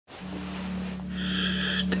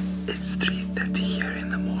It's 3:30 here in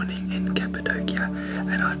the morning in Cappadocia,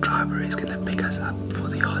 and our driver is going to pick us up for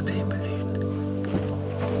the hot air balloon.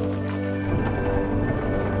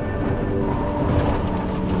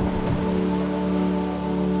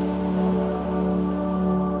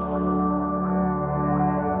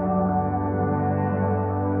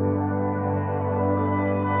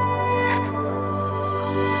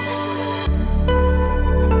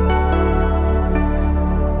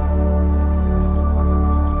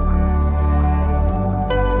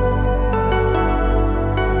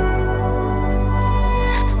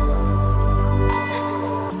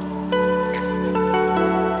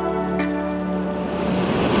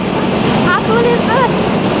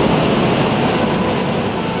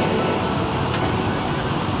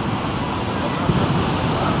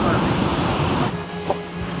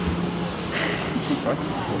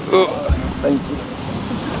 Oh, thank you.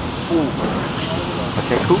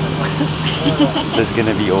 Okay, cool. This is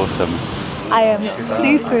gonna be awesome. I am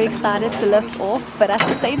super excited to lift off, but at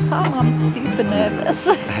the same time I'm super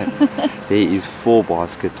nervous. There is 4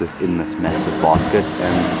 baskets within this massive basket,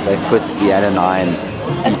 and they put Leanne and I in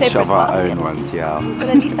each of our own ones, yeah. But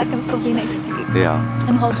at least I can still be next to you. Yeah.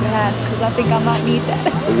 And hold your hand, because I think I might need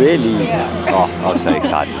that. Really? Yeah. Oh, I'm so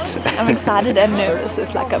excited. I'm excited and nervous.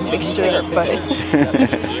 It's like a mixture of both.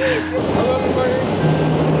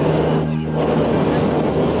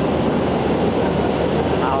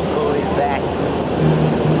 How cool is that?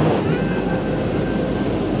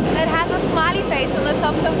 It has a smiley face on the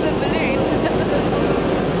top of the balloon.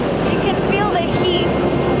 You can feel the heat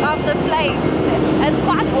of the flames. It's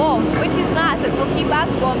quite warm, which is nice. It will keep us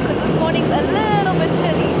warm because this morning's a little bit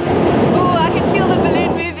chilly. Oh, I can feel the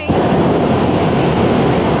balloon moving.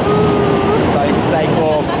 It's starting to take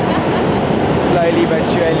off. Slowly but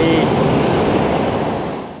surely.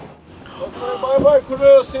 Bye bye,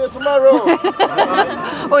 crew. See you tomorrow.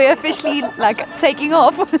 We're officially like taking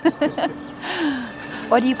off.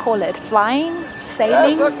 What do you call it? Flying?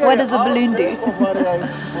 Sailing? Yes, okay. What does a balloon do?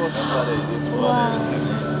 Wow.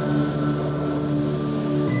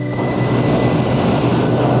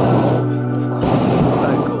 So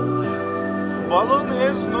cool. Balloon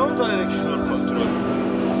has no directional control.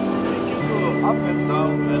 You can go up and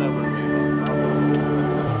down whenever you want.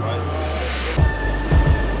 Right?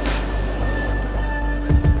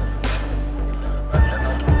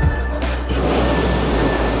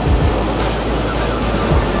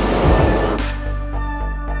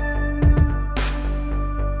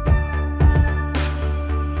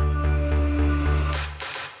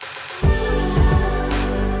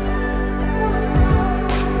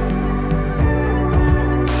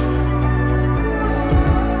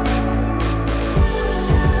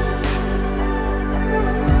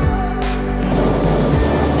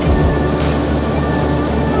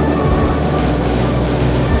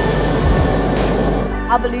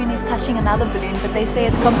 Our balloon is touching another balloon, but they say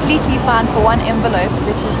it's completely fine for one envelope,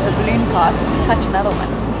 which is the balloon part, to touch another one.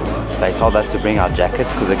 They told us to bring our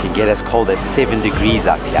jackets because it can get as cold as 7 degrees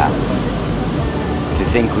up here. To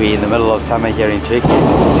think we're in the middle of summer here in Turkey.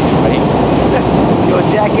 Your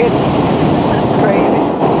jackets? Crazy.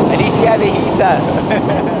 At least we have a heater.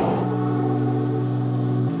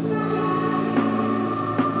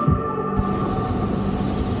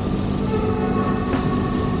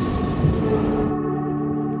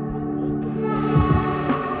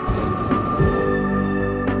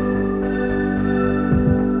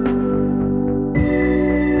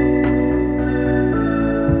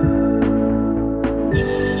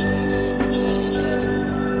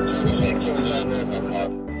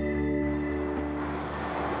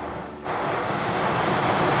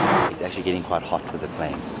 It's actually getting quite hot with the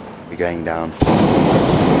flames. We're going down.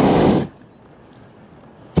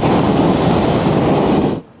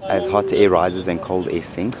 As hot air rises and cold air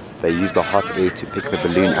sinks, they use the hot air to pick the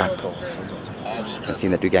balloon up. And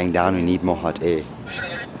seeing that we're going down, we need more hot air.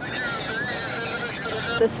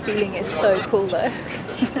 This feeling is so cool though.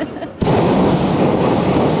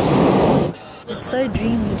 It's so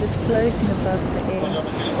dreamy, just floating above the air.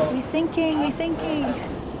 We're sinking, we're sinking.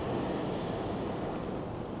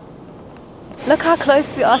 Look how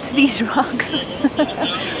close we are to these rocks.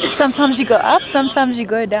 Sometimes you go up, sometimes you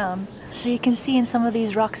go down. So you can see in some of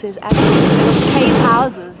these rocks there's actually little cave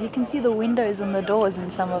houses. You can see the windows and the doors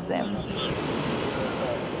in some of them.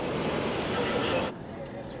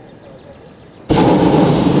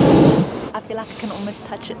 I feel like I can almost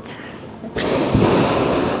touch it.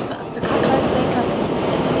 Look how close they're coming.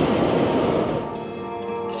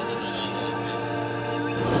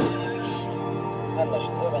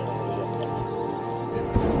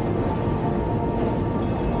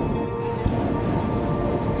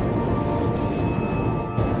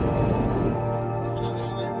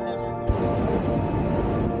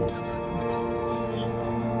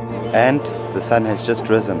 And the sun has just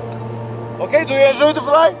risen. Okay, do you enjoy the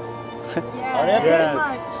flight? Yeah, very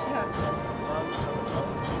much.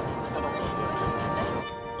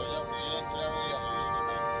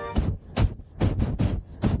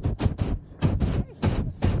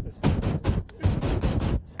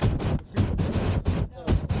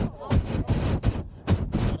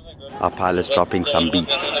 Our pilot's dropping some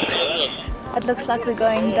beats. It looks like we're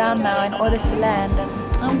going down now in order to land, and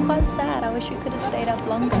I'm quite sad. I wish we could have stayed up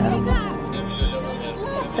longer.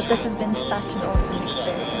 But this has been such an awesome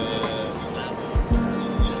experience.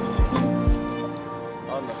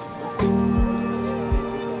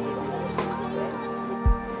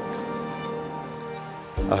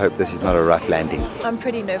 I hope this is not a rough landing. I'm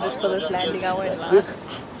pretty nervous for this landing, I won't lie.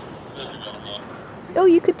 Oh,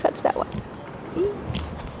 you could touch that one.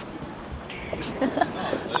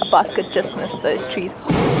 Boss could just miss those trees.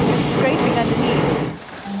 It's scraping underneath.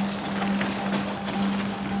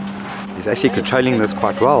 He's actually controlling this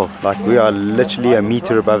quite well. Like, we are literally a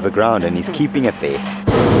meter above the ground and he's keeping it there.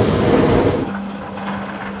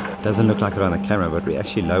 Doesn't look like it on the camera, but we're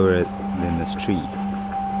actually lower than this tree.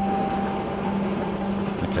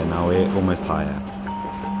 Okay, now we're almost higher.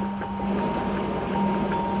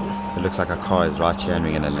 It looks like our car is right here and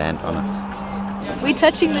we're going to land on it. We're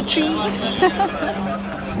touching the trees.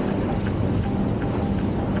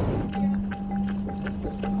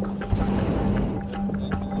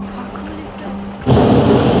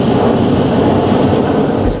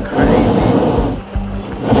 This is crazy.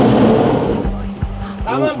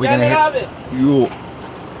 Oh, we're gonna hit you.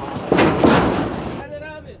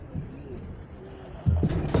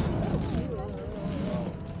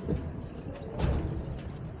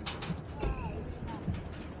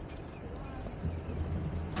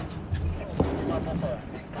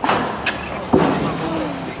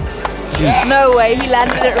 No way, he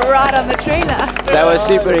landed it right on the trailer. That was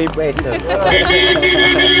super impressive.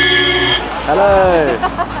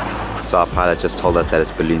 Hello. So our pilot just told us that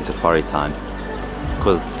it's balloon safari time,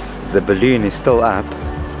 because the balloon is still up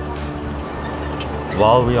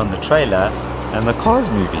while we're on the trailer and the car's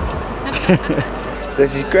moving.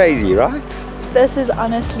 This is crazy, right? This has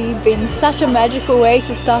honestly been such a magical way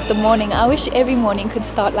to start the morning. I wish every morning could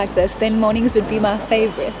start like this, then mornings would be my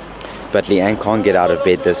favorites. But Leanne can't get out of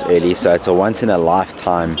bed this early, so it's a once in a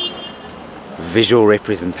lifetime visual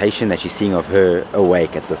representation that you're seeing of her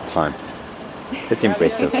awake at this time. It's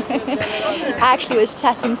impressive. I actually was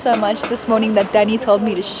chatting so much this morning that Danny told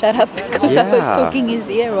me to shut up because I was talking his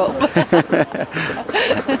ear off.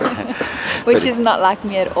 Which is not like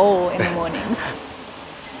me at all in the mornings.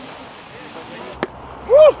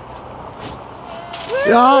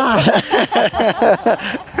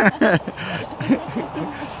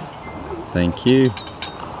 Thank you.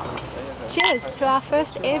 Cheers to our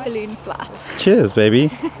first air balloon flight. Cheers, baby.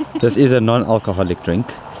 This is a non-alcoholic drink.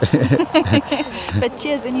 But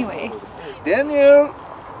cheers anyway. Daniel.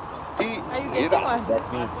 Are you getting one? That's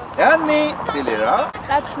me. Annie. Dilira.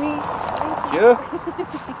 That's me. Thank you.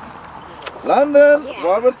 London.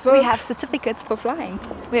 Robertson. We have certificates for flying.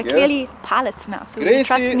 We're clearly pilots now, so would you Gracie,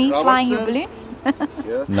 trust me flying your Robertson.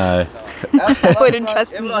 balloon? No. Wouldn't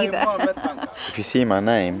trust me either. If you see my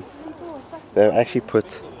name, they've actually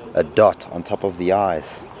put a dot on top of the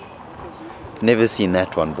eyes. Never seen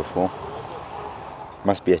that one before.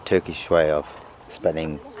 Must be a Turkish way of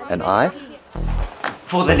spelling an I.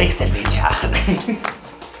 For the next adventure.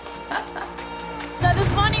 So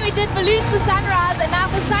this morning we did balloons for sunrise, and now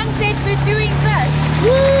for sunset we're doing this.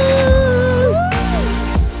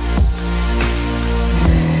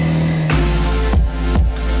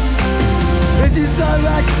 This is so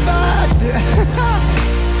much fun!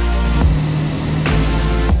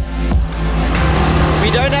 We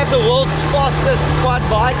don't have the world's fastest quad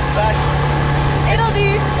bike, but It'll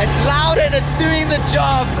do. it's loud and it's doing the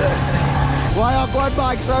job. Why are quad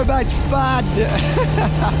bikes so much fun?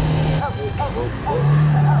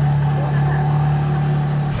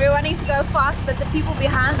 We're wanting to go fast, but the people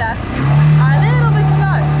behind us are a little bit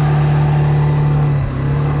slow.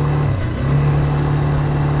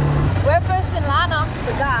 We're first in line after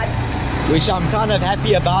the guide. Which I'm kind of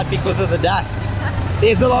happy about because of the dust.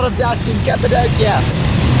 There's a lot of dust in Cappadocia.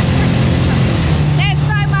 There's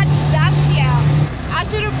so much dust here. I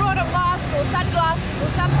should have brought a mask or sunglasses or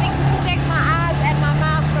something to protect my eyes and my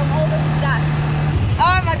mouth from all this dust.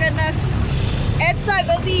 Oh my goodness. It's so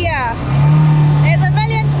busy here. There's a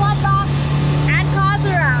million quad bikes and cars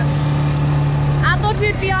around. I thought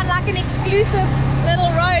we'd be on like an exclusive little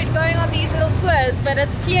road going on these little tours, but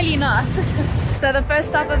it's clearly not. So the first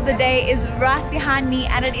stop of the day is right behind me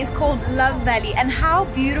and it is called Love Valley. And how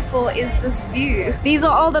beautiful is this view? These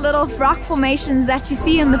are all the little rock formations that you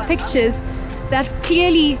see in the pictures that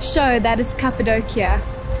clearly show that it's Cappadocia.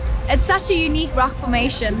 It's such a unique rock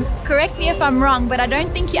formation. Correct me if I'm wrong, but I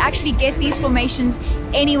don't think you actually get these formations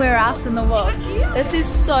anywhere else in the world. This is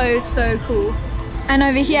so, so cool. And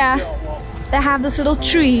over here, they have this little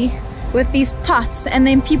tree with these pots, and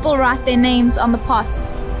then people write their names on the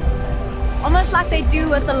pots. Almost like they do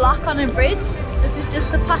with a lock on a bridge. This is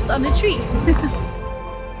just the pots on a tree.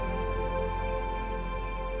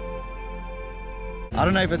 I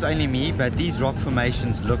don't know if it's only me, but these rock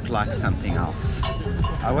formations look like something else.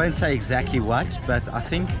 I won't say exactly what, but I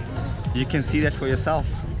think you can see that for yourself.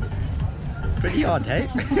 Pretty odd, hey?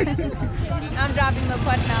 I'm driving the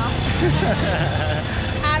quad now.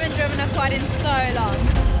 I haven't driven a quad in so long.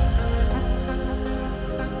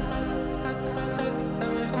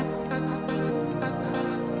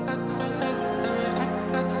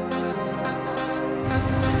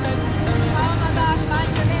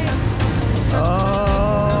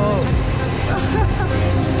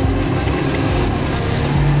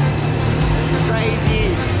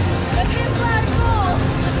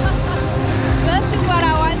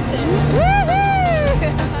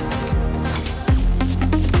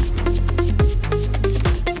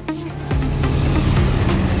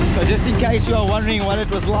 Just in case you are wondering what it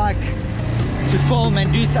was like to film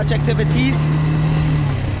and do such activities,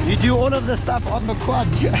 you do all of the stuff on the quad.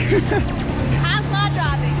 How's my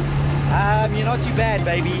driving? You're not too bad,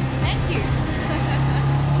 baby. Thank you.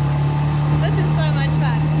 This is so much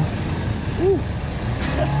fun. Ooh.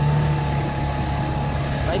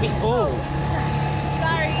 Baby, oh.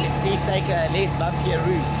 Sorry. Please take a less bumpier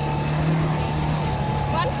route.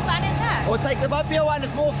 What's fun in that? Or take the bumpier one,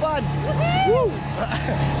 it's more fun. Woo!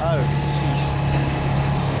 Oh,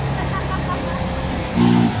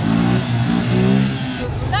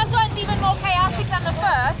 This one's even more chaotic than the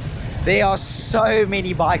first. there are so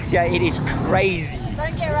many bikes here, it is crazy.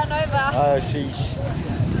 Don't get run over. Oh, sheesh.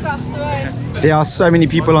 Just across the road. There are so many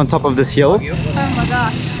people on top of this hill. Oh my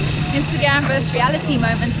gosh. Instagram versus reality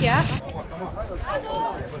moments here.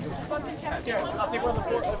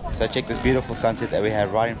 So check this beautiful sunset that we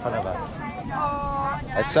have right in front of us.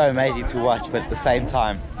 It's so amazing to watch, but at the same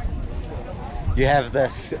time, you have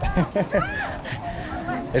this.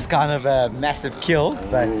 It's kind of a massive kill,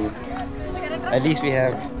 but at least we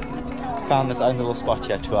have found this own little spot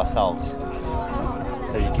here to ourselves.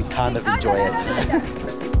 So you can kind of enjoy it.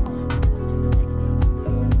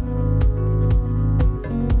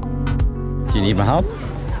 Do you need my help?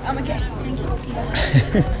 I'm okay. Thank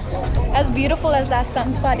you. As beautiful as that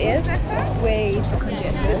sunspot is, it's way too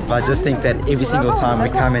congested. But I just think that every single time we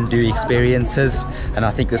come and do experiences, and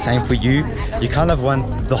I think the same for you, you kind of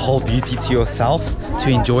want the whole beauty to yourself, to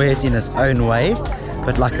enjoy it in its own way.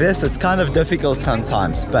 But like this, it's kind of difficult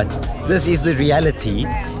sometimes, but this is the reality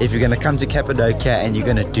if you're going to come to Cappadocia and you're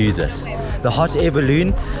going to do this. The hot air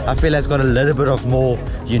balloon, I feel, has got a little bit of more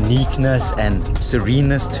uniqueness and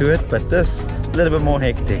sereneness to it, but this, a little bit more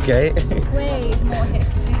hectic, eh? Way more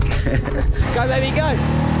hectic. Go baby, go!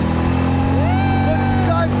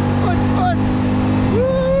 Go! Foot!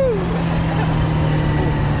 Woo!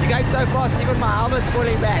 You're going so fast, even my helmet's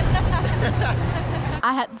falling back.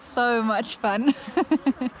 I had so much fun.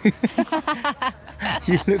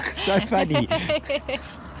 You look so funny.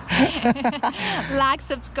 Like,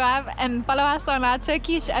 subscribe and follow us on our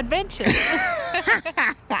Turkish adventures.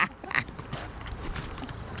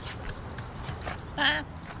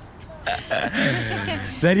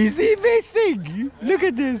 That is the best thing. Look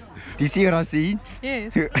at this. Do you see what I see?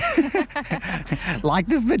 Yes. Like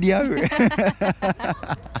this video.